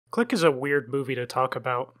Click is a weird movie to talk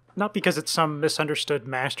about, not because it's some misunderstood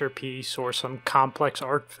masterpiece or some complex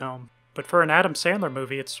art film, but for an Adam Sandler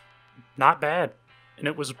movie, it's not bad. And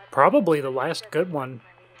it was probably the last good one.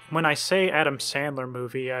 When I say Adam Sandler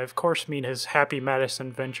movie, I of course mean his Happy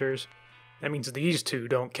Madison Ventures. That means these two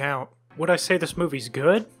don't count. Would I say this movie's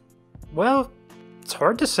good? Well, it's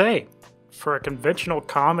hard to say. For a conventional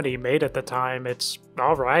comedy made at the time, it's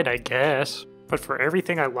alright, I guess. But for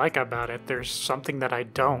everything I like about it, there's something that I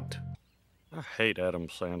don't. I hate Adam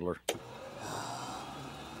Sandler.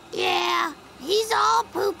 Yeah, he's all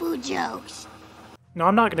poo-poo jokes. No,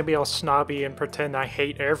 I'm not going to be all snobby and pretend I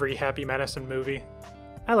hate every Happy Madison movie.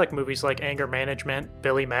 I like movies like Anger Management,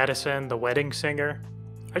 Billy Madison, The Wedding Singer.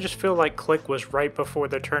 I just feel like Click was right before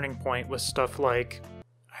the turning point with stuff like,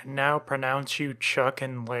 I now pronounce you Chuck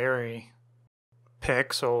and Larry.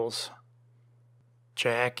 Pixels.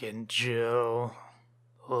 Jack and Jill.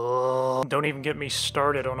 Ugh. Don't even get me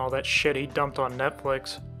started on all that shit he dumped on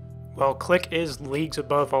Netflix. While Click is leagues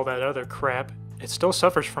above all that other crap, it still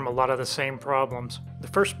suffers from a lot of the same problems. The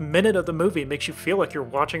first minute of the movie makes you feel like you're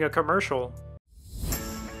watching a commercial.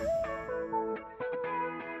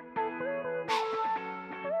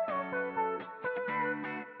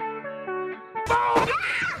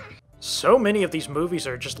 So many of these movies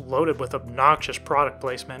are just loaded with obnoxious product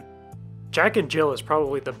placement. Jack and Jill is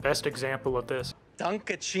probably the best example of this.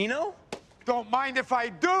 Dunkachino? Don't mind if I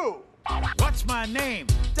do. What's my name?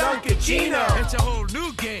 Dunkachino. It's a whole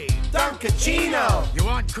new game. Dunkachino. You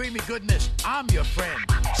want creamy goodness? I'm your friend.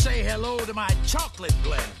 Say hello to my chocolate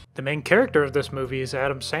blend. The main character of this movie is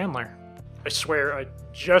Adam Sandler. I swear, I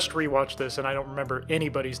just rewatched this and I don't remember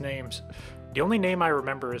anybody's names. The only name I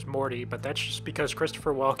remember is Morty, but that's just because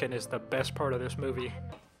Christopher Walken is the best part of this movie.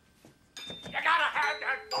 You gotta have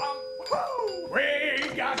that funk. Woo!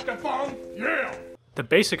 We got the funk, yeah. The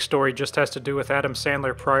basic story just has to do with Adam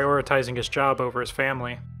Sandler prioritizing his job over his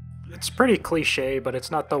family. It's pretty cliche, but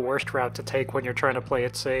it's not the worst route to take when you're trying to play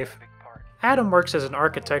it safe. Adam works as an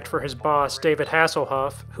architect for his boss, David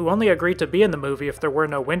Hasselhoff, who only agreed to be in the movie if there were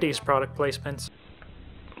no Wendy's product placements.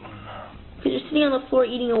 Because you're sitting on the floor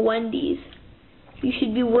eating a Wendy's. You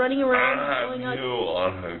should be running around going out.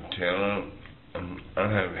 I have talent, and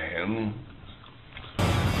I have him.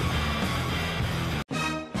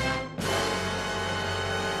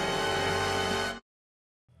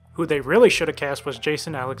 Who they really should have cast was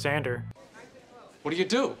Jason Alexander. What do you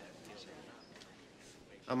do?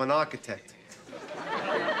 I'm an architect.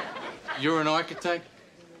 You're an architect?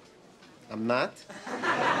 I'm not?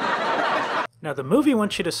 Now the movie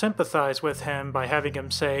wants you to sympathize with him by having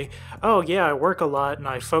him say, oh yeah, I work a lot and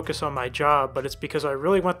I focus on my job, but it's because I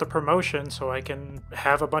really want the promotion so I can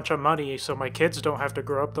have a bunch of money so my kids don't have to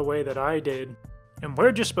grow up the way that I did. And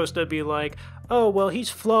we're just supposed to be like, oh well,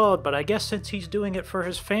 he's flawed, but I guess since he's doing it for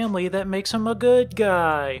his family, that makes him a good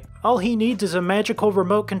guy. All he needs is a magical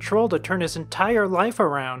remote control to turn his entire life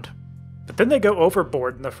around. But then they go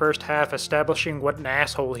overboard in the first half establishing what an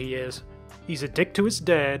asshole he is. He's a dick to his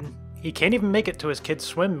dad. He can't even make it to his kid's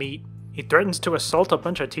swim meet. He threatens to assault a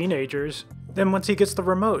bunch of teenagers. Then once he gets the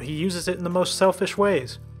remote, he uses it in the most selfish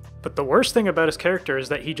ways. But the worst thing about his character is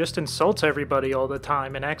that he just insults everybody all the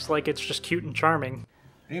time and acts like it's just cute and charming.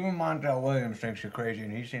 Even Montel Williams thinks you're crazy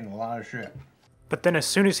and he's seen a lot of shit. But then as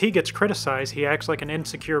soon as he gets criticized, he acts like an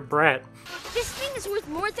insecure brat. This thing is worth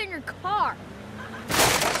more than your car.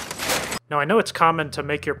 Now I know it's common to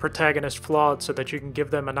make your protagonist flawed so that you can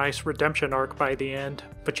give them a nice redemption arc by the end,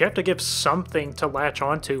 but you have to give something to latch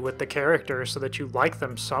onto with the character so that you like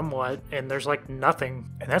them somewhat, and there's like nothing.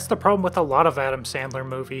 And that's the problem with a lot of Adam Sandler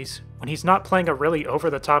movies. When he's not playing a really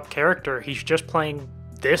over-the-top character, he's just playing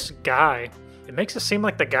this guy. It makes it seem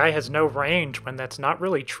like the guy has no range when that's not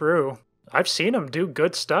really true. I've seen him do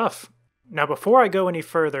good stuff. Now before I go any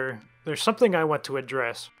further, there's something I want to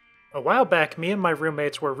address. A while back, me and my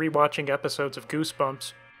roommates were rewatching episodes of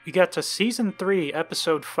Goosebumps. We got to Season 3,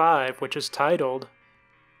 Episode 5, which is titled,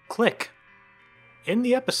 Click. In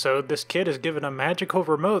the episode, this kid is given a magical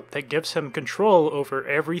remote that gives him control over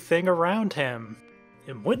everything around him.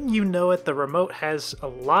 And wouldn't you know it, the remote has a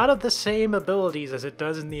lot of the same abilities as it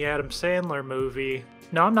does in the Adam Sandler movie.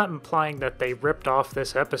 Now, I'm not implying that they ripped off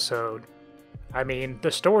this episode. I mean,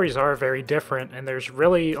 the stories are very different, and there's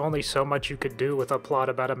really only so much you could do with a plot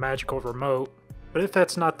about a magical remote. But if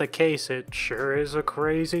that's not the case, it sure is a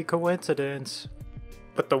crazy coincidence.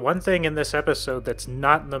 But the one thing in this episode that's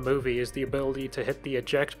not in the movie is the ability to hit the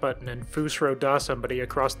eject button and Fusro-da somebody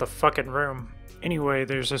across the fucking room. Anyway,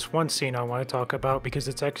 there's this one scene I want to talk about because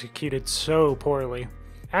it's executed so poorly.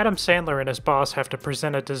 Adam Sandler and his boss have to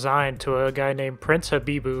present a design to a guy named Prince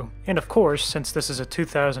Habibu. And of course, since this is a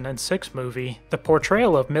 2006 movie, the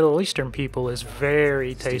portrayal of Middle Eastern people is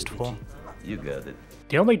very tasteful. You got it.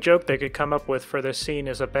 The only joke they could come up with for this scene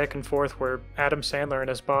is a back and forth where Adam Sandler and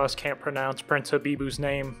his boss can't pronounce Prince Habibu's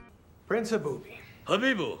name. Prince Habibu.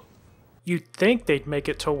 Habibu! You'd think they'd make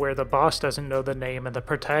it to where the boss doesn't know the name and the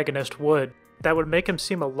protagonist would. That would make him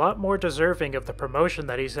seem a lot more deserving of the promotion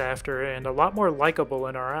that he's after and a lot more likable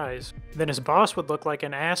in our eyes. Then his boss would look like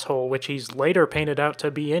an asshole, which he's later painted out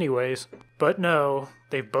to be anyways. But no,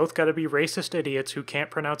 they've both got to be racist idiots who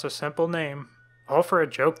can't pronounce a simple name. All for a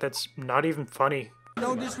joke that's not even funny.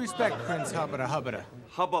 No disrespect, Prince Hubbada Hubbada.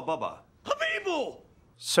 Hubba bubba. Habibu!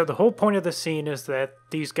 So the whole point of the scene is that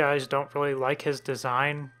these guys don't really like his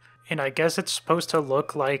design. And I guess it's supposed to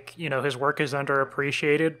look like, you know, his work is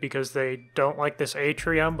underappreciated because they don't like this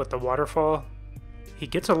atrium with the waterfall. He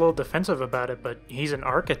gets a little defensive about it, but he's an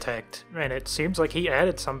architect, and it seems like he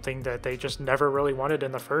added something that they just never really wanted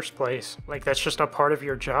in the first place. Like, that's just a part of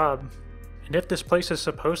your job. And if this place is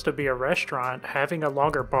supposed to be a restaurant, having a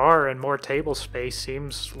longer bar and more table space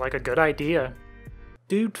seems like a good idea.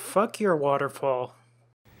 Dude, fuck your waterfall.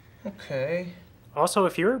 Okay. Also,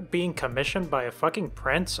 if you're being commissioned by a fucking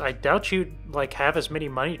prince, I doubt you'd, like, have as many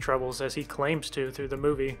money troubles as he claims to through the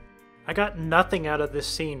movie. I got nothing out of this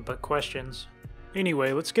scene but questions.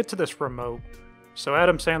 Anyway, let's get to this remote. So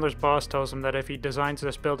Adam Sandler's boss tells him that if he designs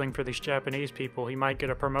this building for these Japanese people, he might get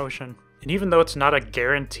a promotion. And even though it's not a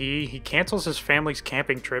guarantee, he cancels his family's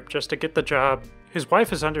camping trip just to get the job. His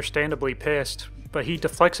wife is understandably pissed, but he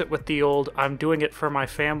deflects it with the old, "I'm doing it for my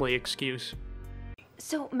family" excuse.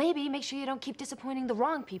 So maybe make sure you don't keep disappointing the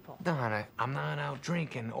wrong people. Donna, I'm not out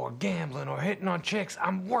drinking or gambling or hitting on chicks.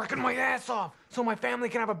 I'm working my ass off so my family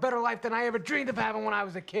can have a better life than I ever dreamed of having when I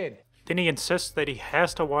was a kid. Then he insists that he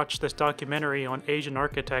has to watch this documentary on Asian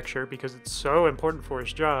architecture because it's so important for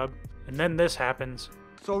his job. And then this happens.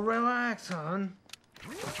 So relax, hon.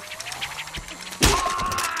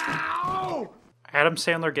 Adam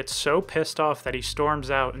Sandler gets so pissed off that he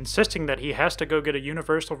storms out, insisting that he has to go get a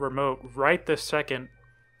universal remote right this second.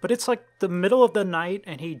 But it's like the middle of the night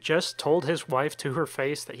and he just told his wife to her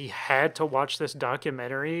face that he had to watch this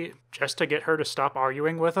documentary just to get her to stop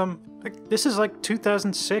arguing with him. Like, this is like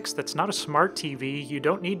 2006, that's not a smart TV, you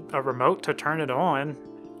don't need a remote to turn it on.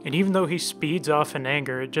 And even though he speeds off in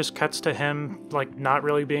anger, it just cuts to him, like, not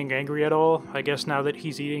really being angry at all, I guess now that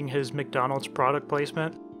he's eating his McDonald's product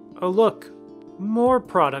placement. Oh look, more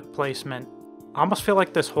product placement. I almost feel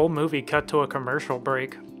like this whole movie cut to a commercial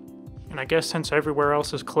break. And I guess since everywhere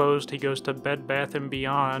else is closed, he goes to Bed Bath &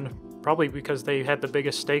 Beyond, probably because they had the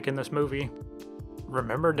biggest stake in this movie.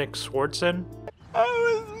 Remember Nick Swardson? I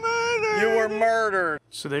was murdered! You were murdered!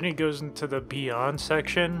 So then he goes into the Beyond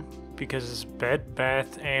section, because it's Bed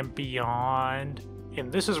Bath & Beyond.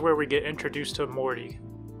 And this is where we get introduced to Morty.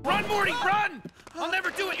 Run, Morty, run! I'll never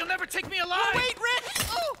do it. You'll never take me alive. Oh, wait, Rick!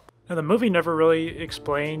 Oh! Now, the movie never really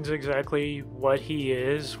explains exactly what he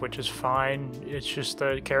is, which is fine. It's just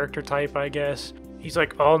the character type, I guess. He's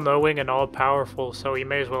like all-knowing and all-powerful, so he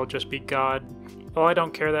may as well just be God. While I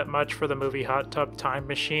don't care that much for the movie Hot Tub Time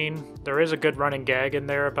Machine, there is a good running gag in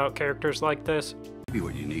there about characters like this. Maybe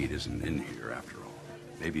what you need isn't in here after all.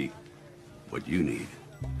 Maybe what you need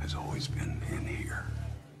has always been in here.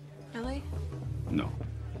 Really? No.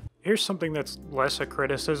 Here's something that's less a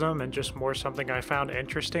criticism and just more something I found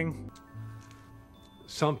interesting.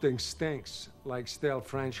 Something stinks, like stale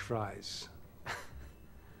French fries.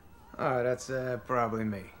 Oh, that's probably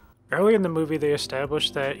me. Early in the movie, they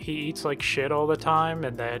established that he eats like shit all the time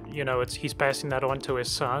and that, you know, he's passing that on to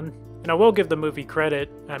his son. And I will give the movie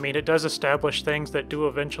credit. I mean, it does establish things that do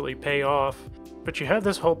eventually pay off. But you have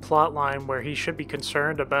this whole plot line where he should be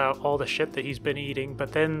concerned about all the shit that he's been eating,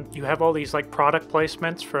 but then you have all these like product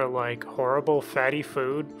placements for like horrible fatty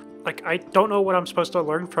food. Like, I don't know what I'm supposed to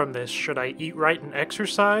learn from this. Should I eat right and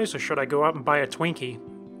exercise, or should I go out and buy a Twinkie?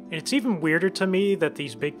 And it's even weirder to me that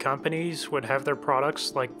these big companies would have their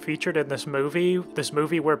products like featured in this movie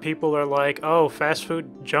where people are like, oh, fast food,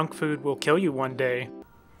 junk food will kill you one day.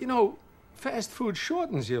 You know, fast food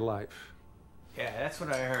shortens your life. Yeah, that's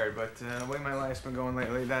what I heard, but the way my life's been going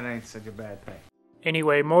lately, that ain't such a bad thing.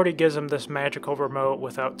 Anyway, Morty gives him this magical remote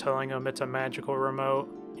without telling him it's a magical remote.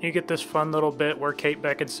 You get this fun little bit where Kate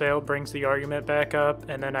Beckinsale brings the argument back up,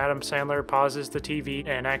 and then Adam Sandler pauses the TV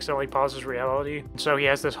and accidentally pauses reality. So he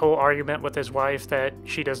has this whole argument with his wife that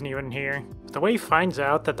she doesn't even hear. The way he finds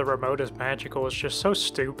out that the remote is magical is just so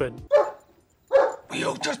stupid.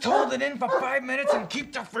 You just hold it in for 5 minutes and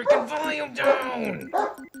keep the freaking volume down!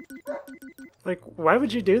 Like, why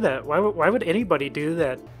would you do that? Why would anybody do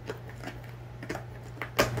that?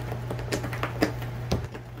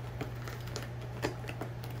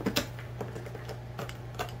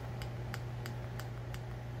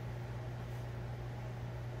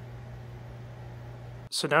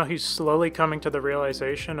 So now he's slowly coming to the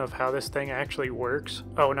realization of how this thing actually works.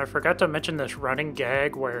 Oh, and I forgot to mention this running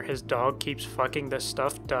gag where his dog keeps fucking this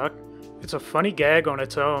stuffed duck. It's a funny gag on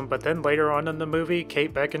its own, but then later on in the movie,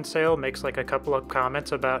 Kate Beckinsale makes like a couple of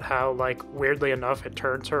comments about how, like, weirdly enough, it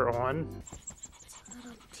turns her on. It's a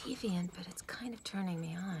little deviant, but it's kind of turning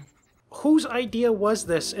me on. Whose idea was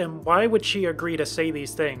this, and why would she agree to say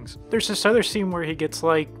these things? There's this other scene where he gets,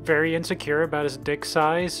 like, very insecure about his dick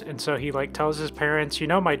size, and so he, like, tells his parents, you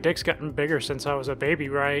know, my dick's gotten bigger since I was a baby,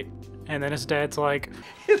 right? And then his dad's like,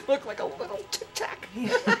 You look like a little tic-tac.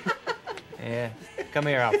 Yeah, come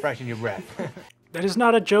here, I'll freshen your breath. that is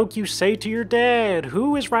not a joke you say to your dad.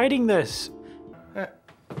 Who is writing this?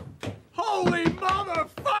 Holy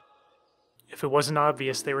motherfucker! If it wasn't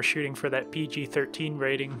obvious, they were shooting for that PG-13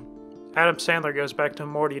 rating. Adam Sandler goes back to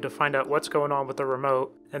Morty to find out what's going on with the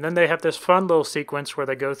remote, and then they have this fun little sequence where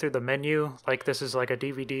they go through the menu, like this is like a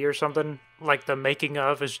DVD or something. Like the making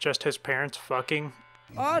of is just his parents fucking.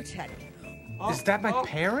 I'll tell you. Is that my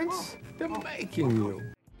parents? They're making you.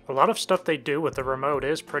 A lot of stuff they do with the remote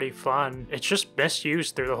is pretty fun. It's just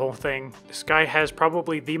misused through the whole thing. This guy has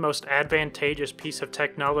probably the most advantageous piece of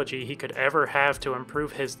technology he could ever have to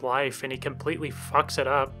improve his life, and he completely fucks it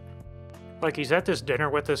up. Like, he's at this dinner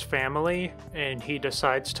with his family, and he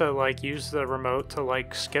decides to, like, use the remote to,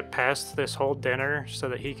 like, skip past this whole dinner so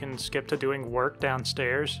that he can skip to doing work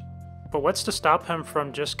downstairs. But what's to stop him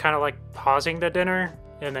from just kind of, like, pausing the dinner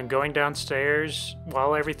and then going downstairs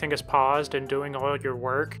while everything is paused and doing all your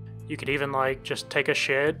work? You could even, like, just take a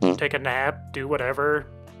shit, take a nap, do whatever,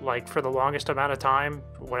 like, for the longest amount of time,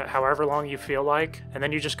 however long you feel like, and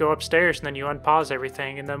then you just go upstairs and then you unpause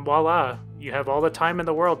everything, and then voila, you have all the time in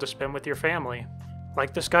the world to spend with your family.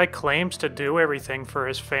 Like, this guy claims to do everything for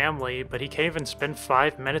his family, but he can't even spend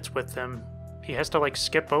 5 minutes with them. He has to, like,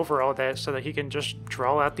 skip over all that so that he can just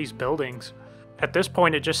draw out these buildings. At this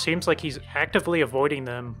point, it just seems like he's actively avoiding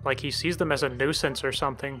them, like he sees them as a nuisance or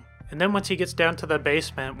something. And then once he gets down to the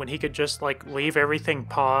basement, when he could just, like, leave everything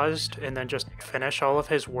paused and then just finish all of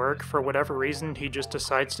his work, for whatever reason, he just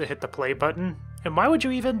decides to hit the play button. And why would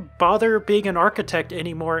you even bother being an architect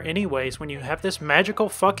anymore anyways when you have this magical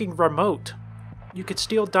fucking remote? You could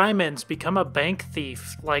steal diamonds, become a bank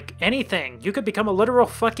thief, like, anything. You could become a literal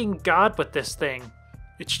fucking god with this thing.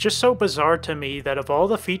 It's just so bizarre to me that of all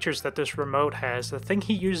the features that this remote has, the thing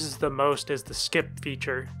he uses the most is the skip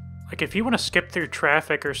feature. Like, if you want to skip through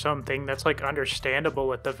traffic or something, that's, like,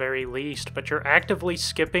 understandable at the very least, but you're actively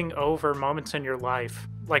skipping over moments in your life.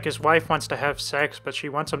 Like, his wife wants to have sex, but she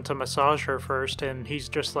wants him to massage her first, and he's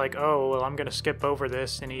just like, oh, well, I'm gonna skip over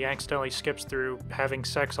this, and he accidentally skips through having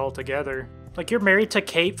sex altogether. Like, you're married to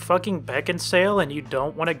Kate fucking Beckinsale, and you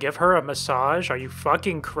don't want to give her a massage? Are you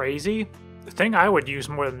fucking crazy? The thing I would use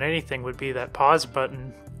more than anything would be that pause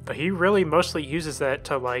button, but he really mostly uses that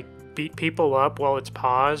to, like, beat people up while it's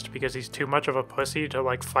paused because he's too much of a pussy to,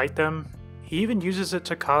 like, fight them. He even uses it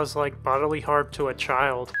to cause, like, bodily harm to a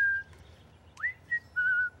child.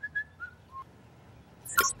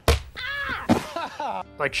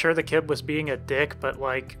 Like, sure, the kid was being a dick, but,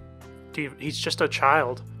 like, dude, he's just a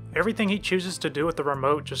child. Everything he chooses to do with the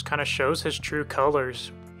remote just kind of shows his true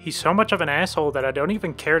colors. He's so much of an asshole that I don't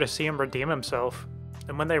even care to see him redeem himself.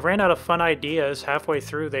 And when they ran out of fun ideas halfway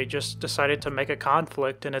through, they just decided to make a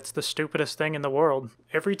conflict, and it's the stupidest thing in the world.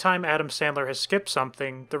 Every time Adam Sandler has skipped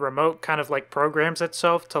something, the remote kind of, like, programs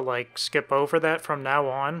itself to, like, skip over that from now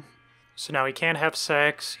on. So now he can't have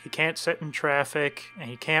sex, he can't sit in traffic, and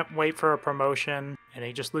he can't wait for a promotion, and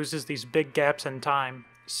he just loses these big gaps in time.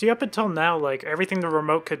 See, up until now, like, everything the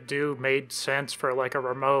remote could do made sense for, like, a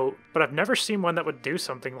remote, but I've never seen one that would do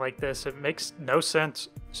something like this. It makes no sense.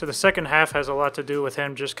 So the second half has a lot to do with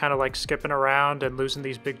him just kind of, like, skipping around and losing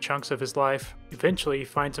these big chunks of his life. Eventually, he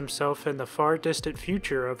finds himself in the far distant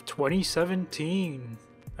future of 2017.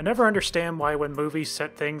 I never understand why when movies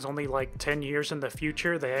set things only, like, 10 years in the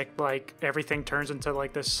future, they act like everything turns into,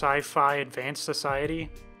 like, this sci-fi advanced society.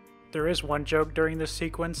 There is one joke during this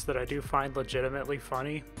sequence that I do find legitimately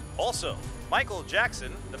funny. Also, Michael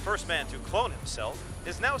Jackson, the first man to clone himself,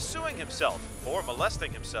 is now suing himself for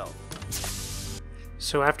molesting himself.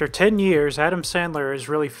 So after 10 years, Adam Sandler is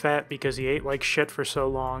really fat because he ate like shit for so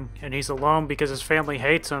long, and he's alone because his family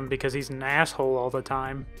hates him because he's an asshole all the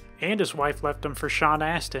time. And his wife left him for Sean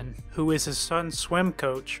Astin, who is his son's swim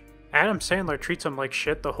coach. Adam Sandler treats him like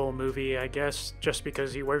shit the whole movie, I guess, just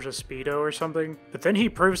because he wears a Speedo or something. But then he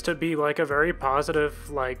proves to be, like, a very positive,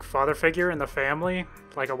 like, father figure in the family.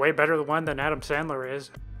 Like, a way better one than Adam Sandler is.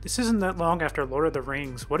 This isn't that long after Lord of the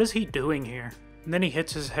Rings. What is he doing here? And then he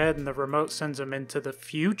hits his head and the remote sends him into the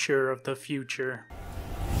future of the future.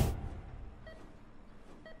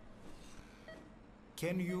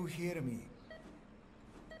 Can you hear me?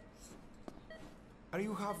 Are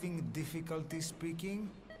you having difficulty speaking?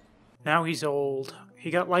 Now he's old. He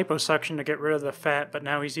got liposuction to get rid of the fat, but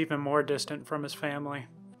now he's even more distant from his family.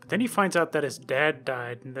 But then he finds out that his dad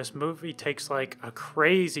died, and this movie takes like a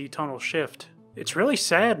crazy tonal shift. It's really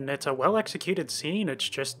sad, and it's a well-executed scene. It's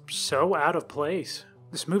just so out of place.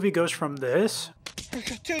 This movie goes from this... I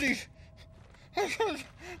got titties! I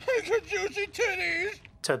got juicy titties!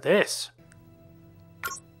 ...to this.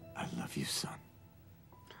 I love you, son.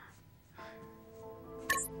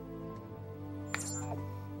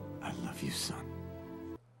 I love you, son.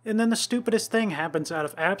 And then the stupidest thing happens out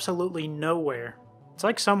of absolutely nowhere. It's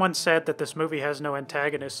like someone said that this movie has no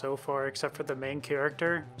antagonist so far except for the main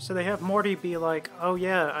character. So they have Morty be like, oh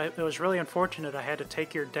yeah, it was really unfortunate I had to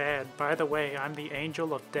take your dad. By the way, I'm the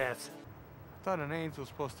angel of death. I thought an angel's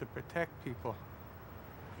supposed to protect people.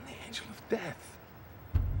 I'm the angel of death.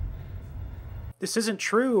 This isn't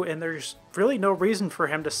true, and there's really no reason for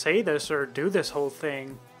him to say this or do this whole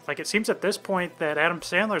thing. Like, it seems at this point that Adam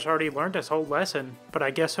Sandler's already learned his whole lesson, but I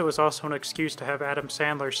guess it was also an excuse to have Adam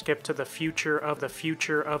Sandler skip to the future of the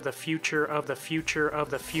future of the future of the future of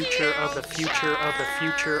the future of the future of the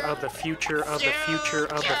future of the future of the future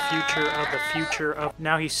of the future of the future of...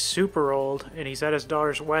 Now he's super old, and he's at his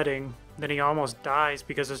daughter's wedding. Then he almost dies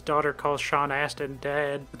because his daughter calls Sean Astin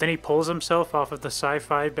dead. But then he pulls himself off of the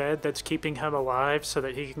sci-fi bed that's keeping him alive so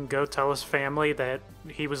that he can go tell his family that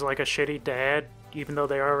he was like a shitty dad, even though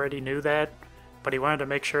they already knew that. But he wanted to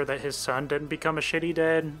make sure that his son didn't become a shitty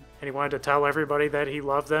dad, and he wanted to tell everybody that he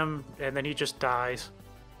loved them, and then he just dies.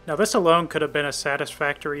 Now this alone could have been a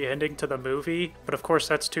satisfactory ending to the movie, but of course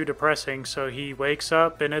that's too depressing, so he wakes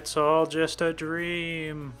up and it's all just a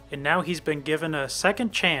dream. And now he's been given a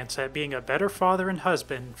second chance at being a better father and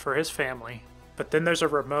husband for his family. But then there's a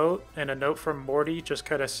remote and a note from Morty just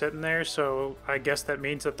kind of sitting there, so I guess that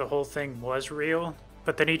means that the whole thing was real.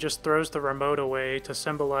 But then he just throws the remote away to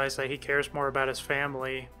symbolize that he cares more about his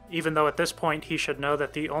family, even though at this point he should know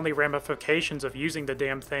that the only ramifications of using the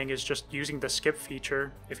damn thing is just using the skip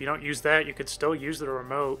feature. If you don't use that, you could still use the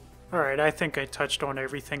remote. Alright, I think I touched on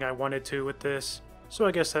everything I wanted to with this, so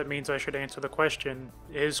I guess that means I should answer the question,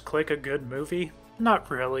 is Click a good movie? Not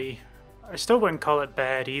really. I still wouldn't call it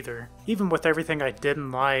bad either. Even with everything I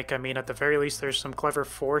didn't like, I mean, at the very least there's some clever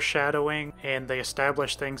foreshadowing, and they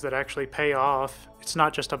establish things that actually pay off. It's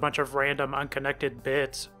not just a bunch of random unconnected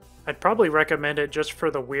bits. I'd probably recommend it just for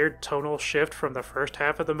the weird tonal shift from the first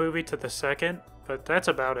half of the movie to the second, but that's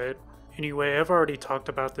about it. Anyway, I've already talked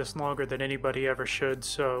about this longer than anybody ever should,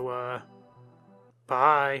 so,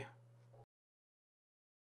 bye.